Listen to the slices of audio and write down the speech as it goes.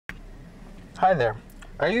Hi there.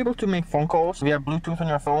 Are you able to make phone calls via Bluetooth on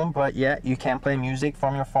your phone, but yet you can't play music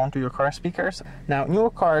from your phone to your car speakers? Now,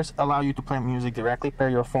 newer cars allow you to play music directly, pair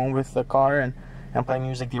your phone with the car and play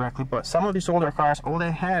music directly, but some of these older cars, all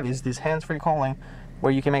they have is this hands-free calling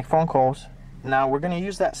where you can make phone calls. Now, we're going to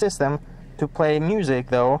use that system to play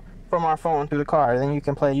music, though, from our phone to the car. Then you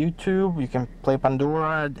can play YouTube, you can play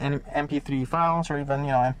Pandora, and MP3 files, or even,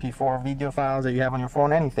 MP4 video files that you have on your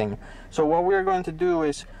phone, anything. So what we're going to do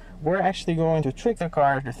is we're actually going to trick the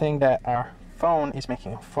car to think that our phone is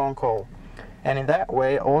making a phone call. And in that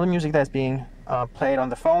way, all the music that's being played on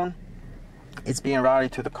the phone, it's being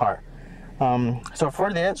routed to the car. So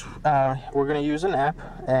for this, we're going to use an app.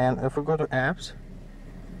 And if we go to apps,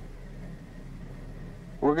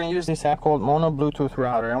 we're going to use this app called Mono Bluetooth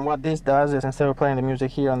Router. And what this does is, instead of playing the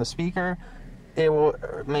music here on the speaker, it will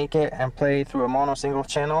make it and play through a mono single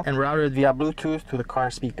channel and route it via Bluetooth to the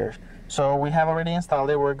car speakers. So we have already installed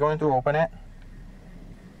it. We're going to open it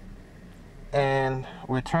and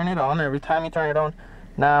we turn it on. Every time you turn it on,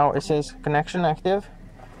 now it says connection active,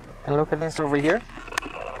 and look at this over here.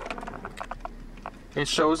 It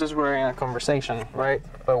shows us we're in a conversation, right?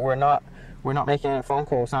 But we're not making any phone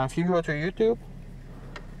calls. Now if you go to YouTube,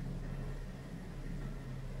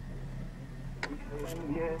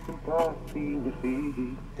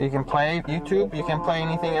 you can play YouTube, you can play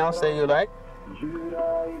anything else that you like,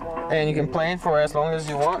 and you can play it for as long as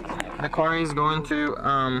you want. The car is going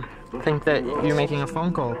to think that you're making a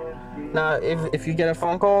phone call. Now if you get a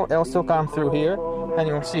phone call, it'll still come through here and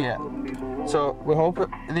you'll see it. So we hope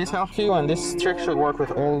this helps you, and this trick should work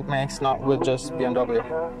with all makes, not with just BMW.